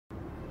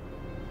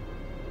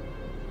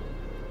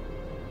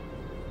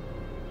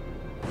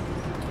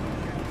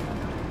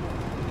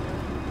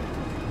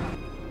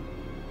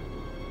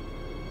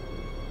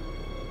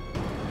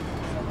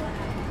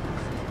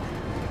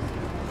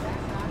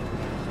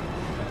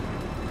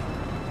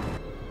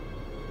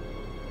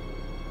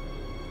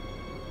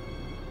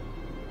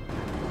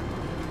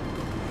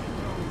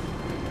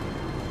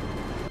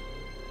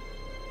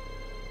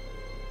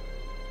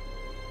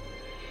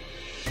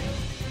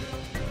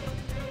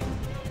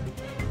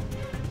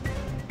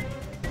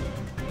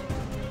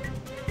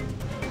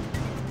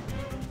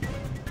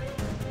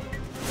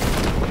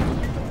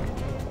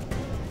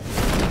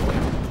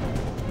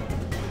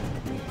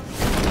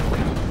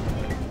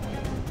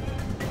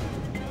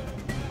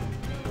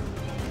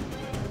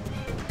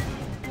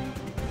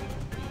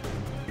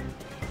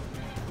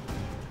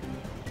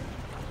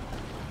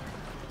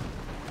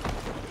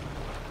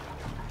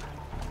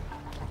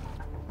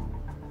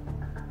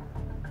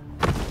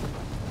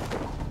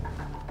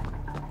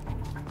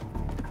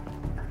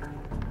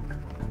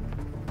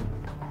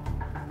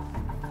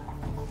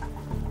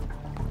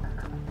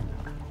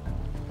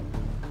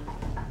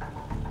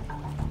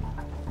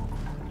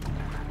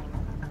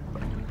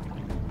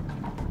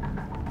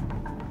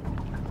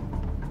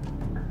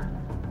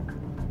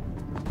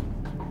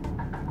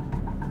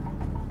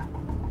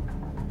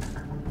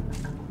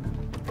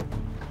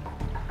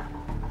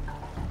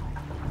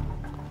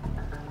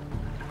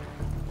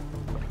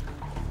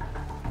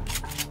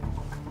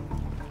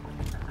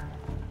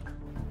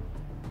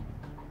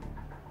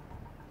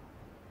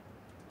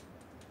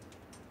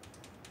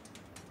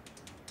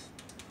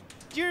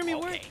Jeremy,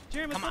 Okay,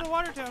 Jeremy, come let's on. go to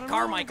Watertown.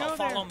 Carmichael,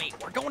 follow me.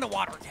 We're going to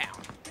Watertown.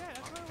 Yeah,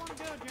 that's where I want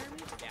to go, Jeremy.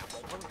 Yeah,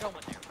 well, we're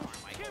going there,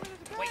 Carmichael. Jeremy,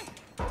 there's a guy. Wait.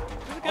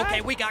 There's a guy.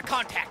 Okay, we got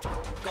contact.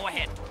 Go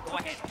ahead. Go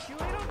ahead. You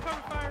wait on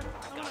cover fire.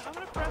 I'm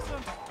gonna press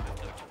him.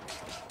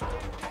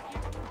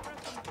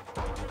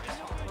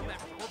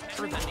 We're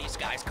better than these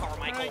guys,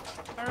 Carmichael.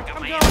 All right, Got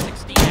I'm my going.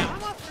 M16 out.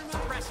 I'm off for a minute.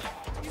 Suppress him.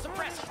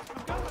 Suppress him.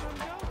 I'm going.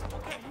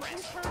 Okay, press.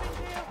 He's hurting,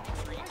 Dale.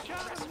 Make sure you I keep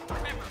got pressing. him.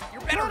 Remember,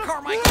 you're better, Got him.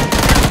 Carmichael.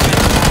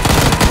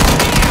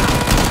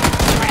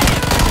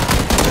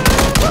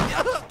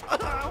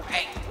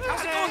 Hey,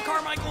 how's it going,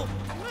 Carmichael?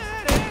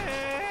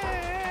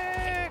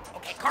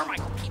 Okay,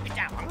 Carmichael, keep it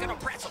down. I'm gonna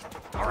press him.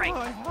 All right.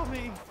 Help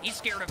me. He's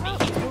scared of me.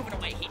 He's moving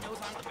away. He knows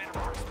I'm the better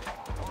marksman.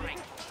 All right,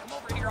 come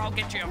over here. I'll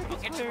get you. I'll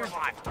get you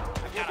revived.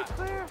 I've got a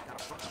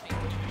first aid.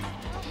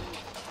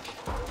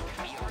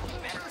 We are the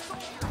better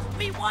soldiers.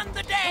 We won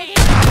the day.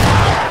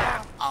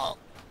 Oh.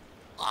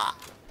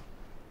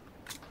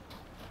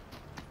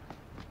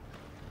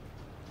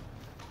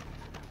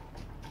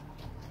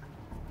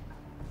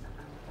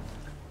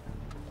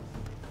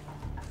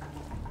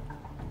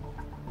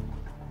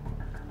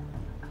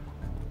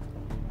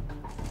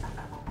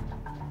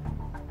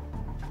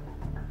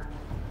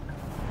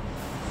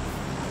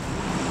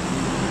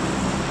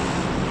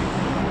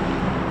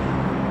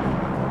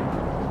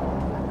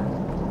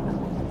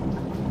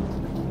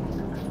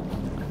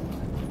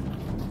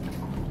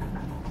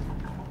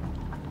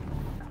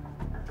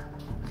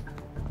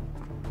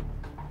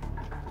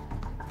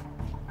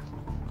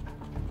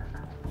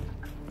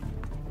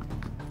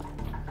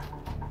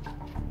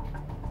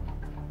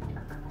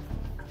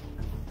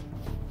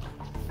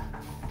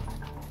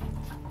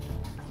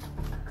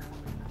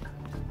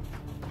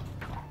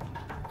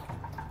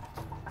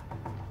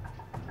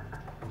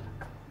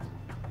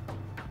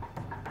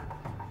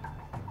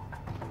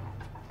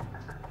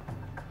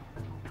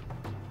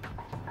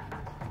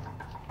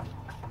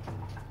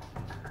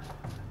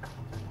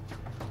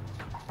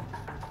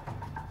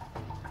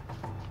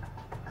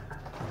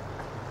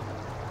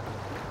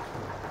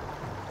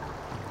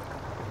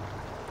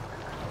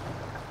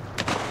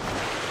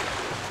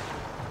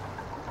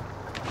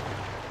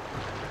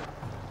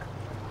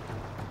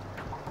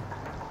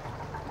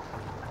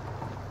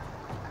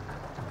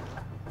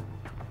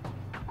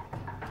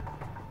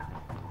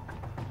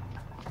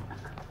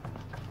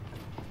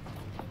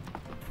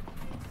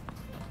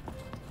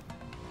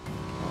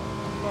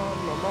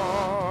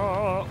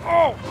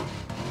 Oh!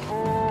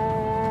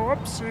 Oh,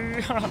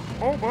 whoopsie.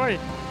 Oh boy.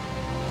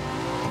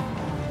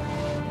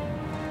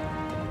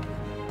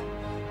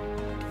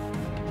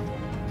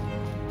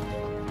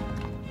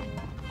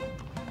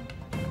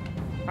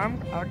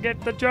 I'll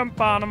get the jump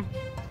on him.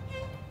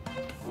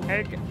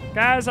 Hey,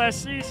 guys, I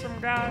see some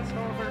guys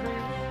over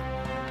here.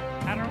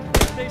 I don't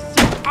think they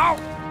see. Oh!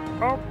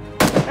 Oh!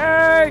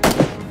 Hey!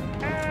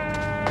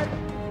 Hey!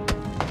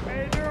 How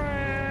you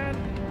doing?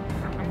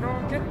 I'm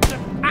gonna get you.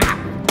 Ah!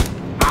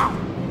 Ow!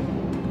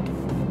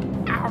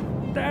 Ow!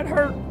 That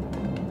hurt.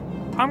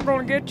 I'm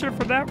gonna get you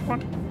for that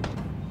one.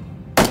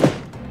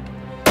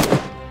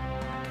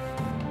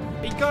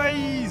 Hey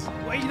guys,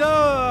 wait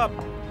up!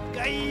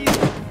 Guys!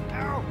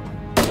 Ow!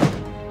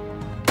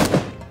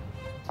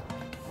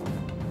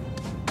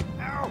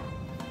 Ow!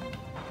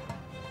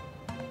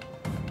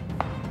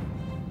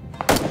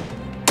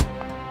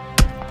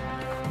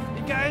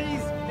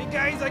 Hey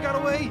guys, I got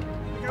away!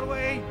 I got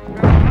away!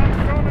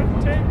 I'm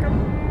gonna take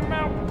him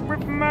out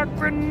with my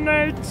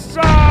grenades.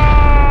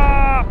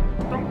 Ah!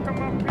 Don't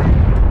come up here.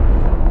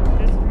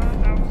 This is my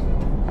house.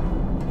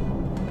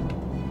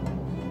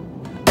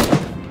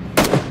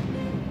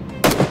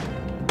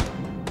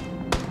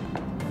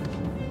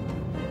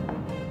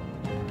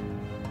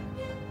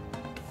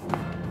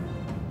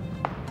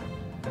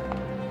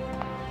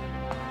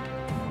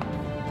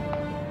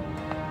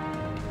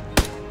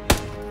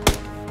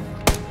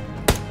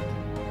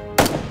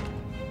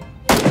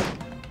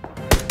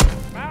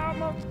 I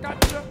almost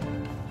got you.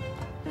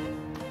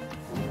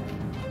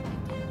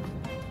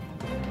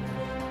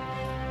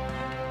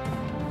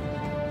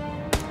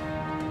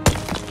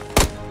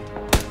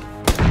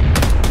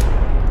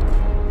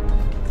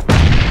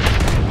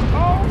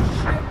 Oh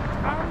shit!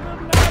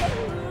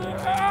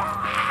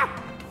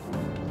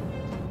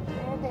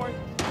 Oh boy!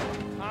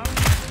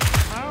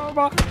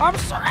 I'm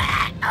sorry.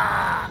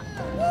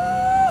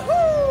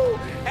 Woohoo!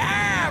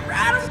 Ah,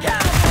 Riders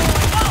Cowboy!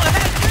 Oh,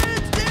 hey,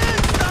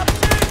 dudes, stop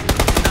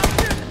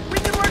shooting! We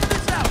can work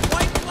this out.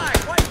 White flag.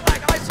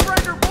 I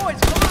surrender, boys.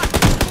 Come on,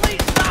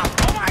 please stop.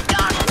 Oh my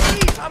God,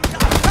 please! I'm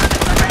trying to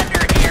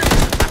surrender here.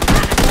 I'm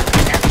trying to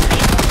surrender.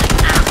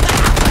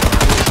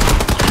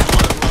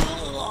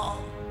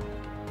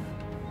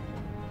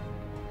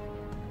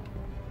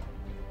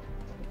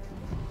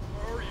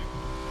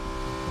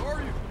 Where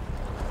are you?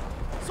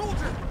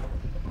 Soldier!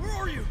 Where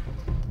are you?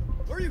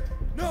 Are you?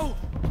 No!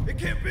 It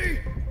can't be!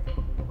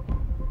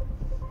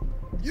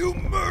 You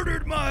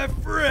murdered my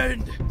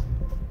friend!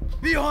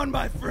 Beyond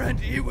my friend,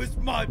 he was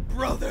my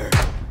brother!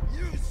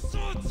 You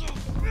sons of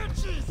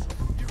bitches!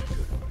 You're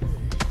gonna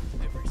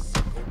pay. Every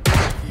single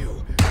one of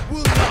you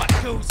will not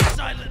so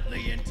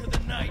silently into the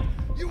night,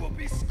 you will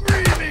be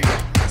screaming,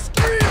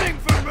 screaming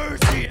for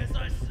mercy as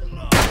I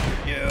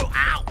slaughter you.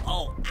 Ow!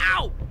 Oh!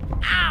 Ow!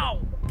 Ow!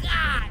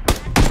 God!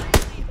 That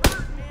really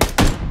hurt, man.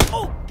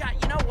 Oh! God!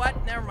 You know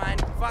what? Never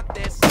mind. Fuck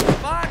this.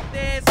 Fuck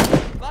this.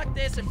 Fuck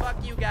this, and fuck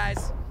you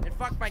guys, and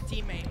fuck my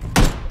teammate.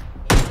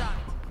 He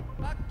sucked.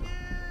 Fuck you.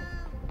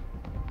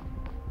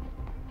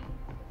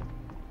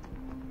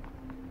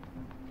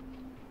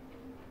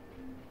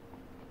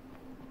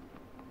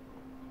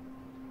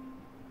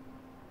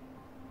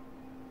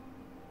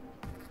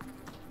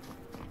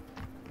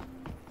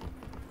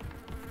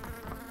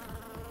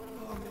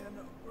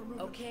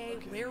 Okay,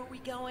 where are we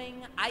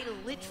going? I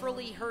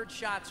literally heard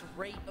shots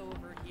right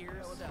over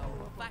here, so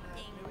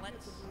fucking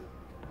let's...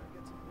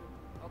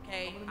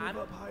 Okay,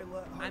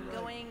 I'm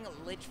going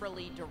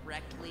literally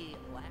directly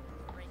left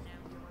right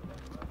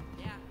now.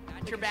 Yeah,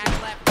 got your back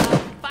left.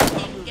 Oh,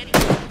 fucking getting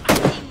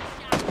fucking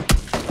shot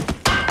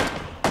right.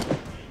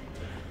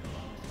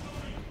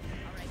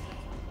 Alright,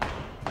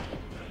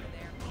 over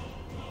there.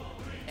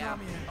 Yeah,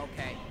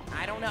 okay.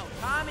 I don't know.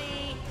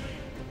 Tommy!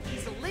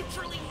 He's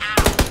literally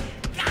out!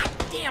 God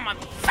damn, I'm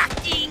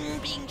fucking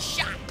being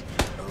shot!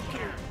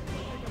 Okay.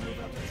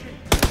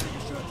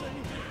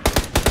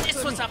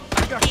 This was a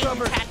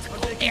fucking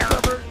tactical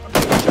error. I'm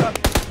taking a shot.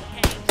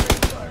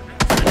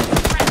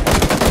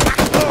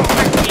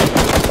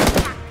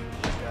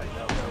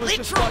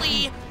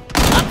 Literally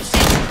up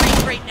shit's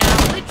creek right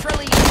now.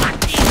 Literally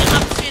fucking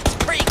up shit's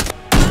creek.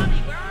 Tommy,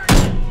 where are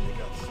you?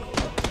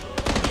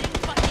 Getting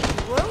fucking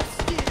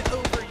roasted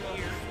over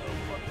here.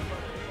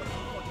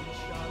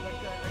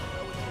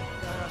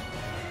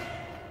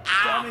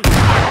 Ow!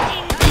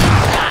 Fucking dead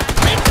shot.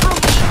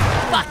 Literally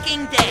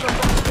fucking dead.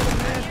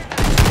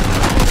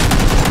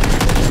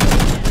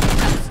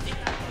 Roasted.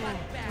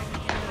 Fuck back.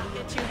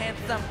 Get you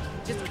handsome.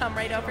 Just come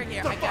right over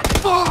here. I got you.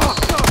 Fuck!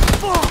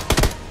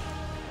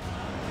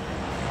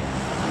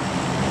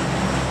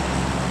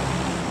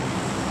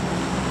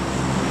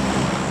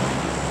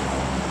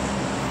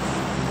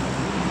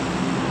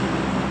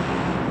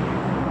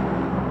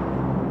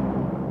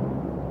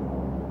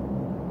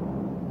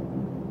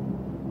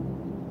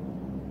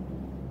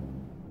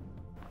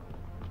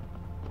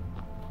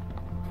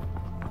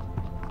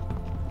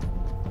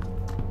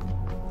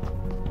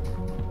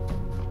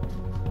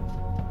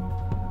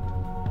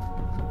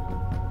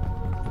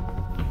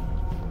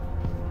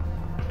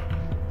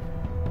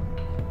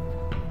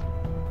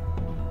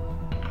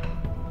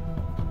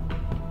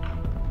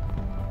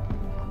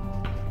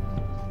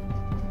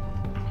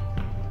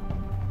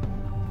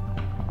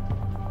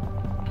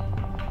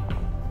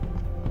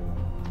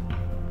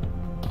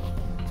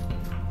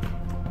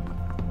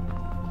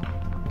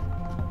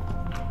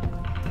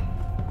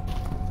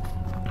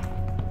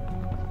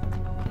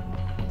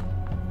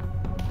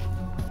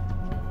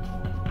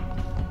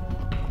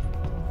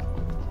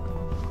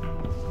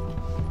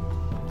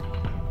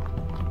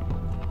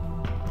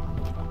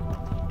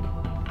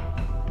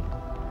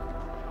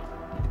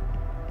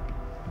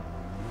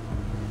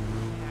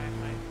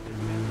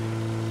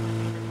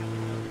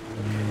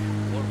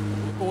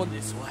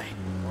 This way.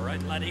 All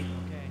right, laddie?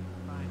 Okay,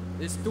 fine.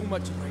 There's too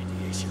much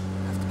radiation.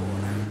 We have to go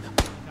around.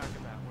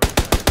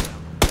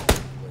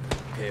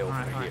 Okay,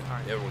 over here.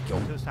 There we go.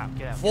 So stop.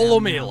 Get out. Follow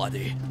me,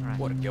 laddie. Right.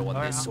 We're going All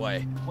right, this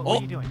way. what Oh,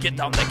 are you doing? get What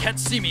down. are you They can't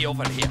see me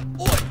over here.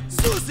 Oi,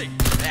 Susie!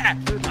 There.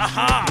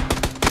 Aha!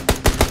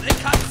 They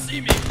can't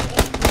see me.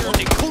 Oh,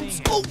 bloody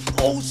cunts.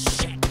 Oh,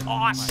 shit.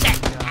 Oh, shit.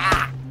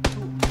 Ah!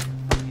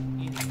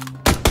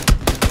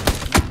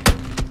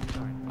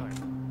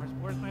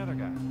 Where's my other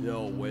guy?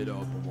 Yo, wait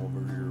up. I'm over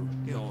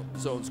here. No,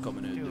 zone's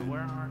coming in, Dude, dude.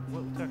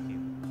 what took you?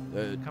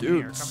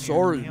 Dude,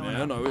 sorry, Come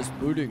man. up. I was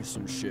booting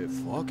some shit.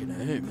 Fucking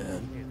hey,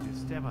 man. Dude,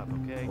 step up,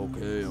 okay?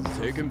 Okay, I'm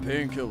taking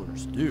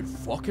painkillers. Dude,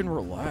 fucking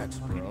relax,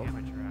 Fucking bro.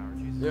 amateur hour,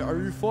 Jesus. Yeah, are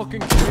you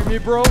fucking kidding me,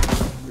 bro?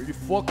 Are you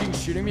fucking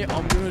shitting me?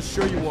 I'm gonna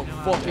show you what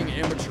fucking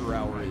amateur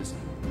hour is.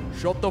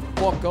 Shut the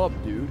fuck up,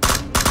 dude. The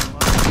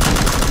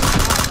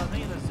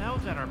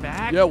cells that are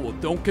back. Yeah, well,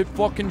 don't get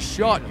fucking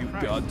shot, you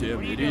goddamn Where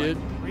are you idiot.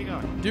 going? Where are you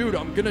going? Dude,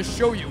 I'm gonna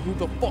show you who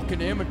the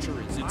fucking amateur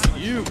is. It's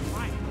Fine, you.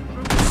 fine.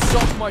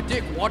 Suck my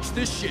dick. Watch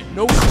this shit.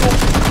 No smoke.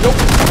 No.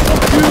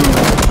 Fuck you.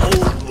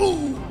 Oh,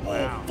 ooh.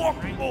 Wow. Oh,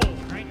 fuck. Great, Oh,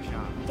 great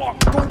shot. fuck.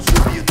 Don't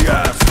shoot me in the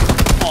ass.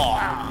 Oh.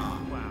 Wow.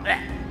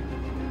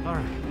 All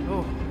right.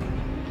 Oh.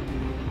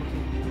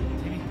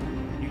 Okay. Timmy,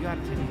 you got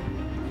it, Timmy.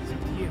 It's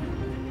up to you.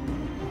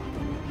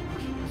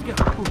 Okay, let's go.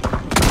 Ooh.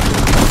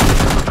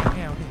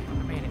 Okay. I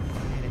made it.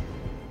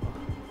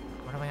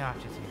 What are my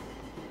options here?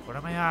 What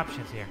are my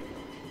options here?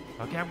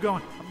 Okay, I'm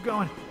going.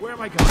 Where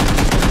am I going?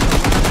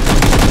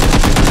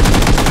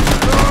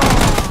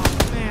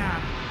 Oh,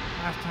 man.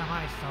 Last time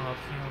I saw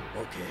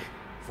you. Okay,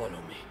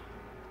 follow me.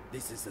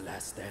 This is the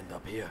last stand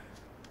up here.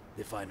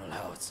 The final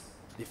house.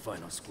 The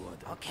final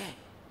squad. Okay.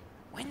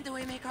 When do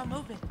we make our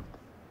movement?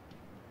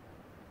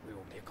 We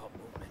will make our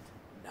movement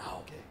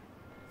now. Okay.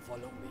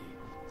 Follow me.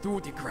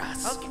 Through the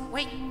grass. Okay,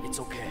 wait. It's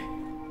okay.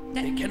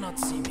 They cannot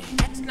see me.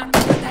 That's not a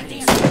good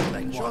idea. Swift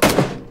like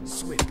water.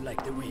 Swift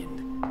like the wind.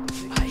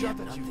 I have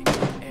nothing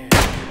but air.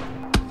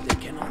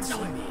 cannot see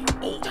me.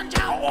 Oh,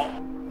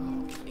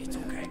 it's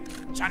okay.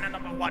 China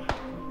number 1.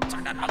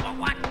 China number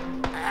 1.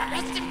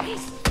 Rest in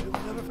peace. We will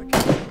never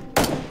forget.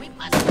 We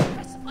must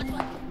press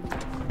onward.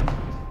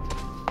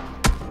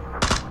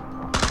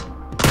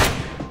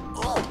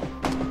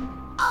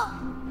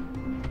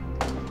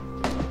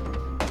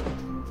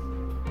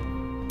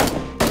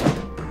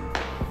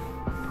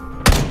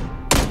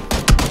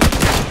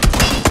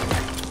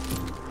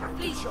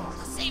 Please,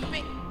 save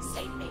me.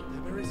 Save me.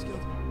 They're very skilled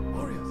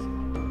warriors.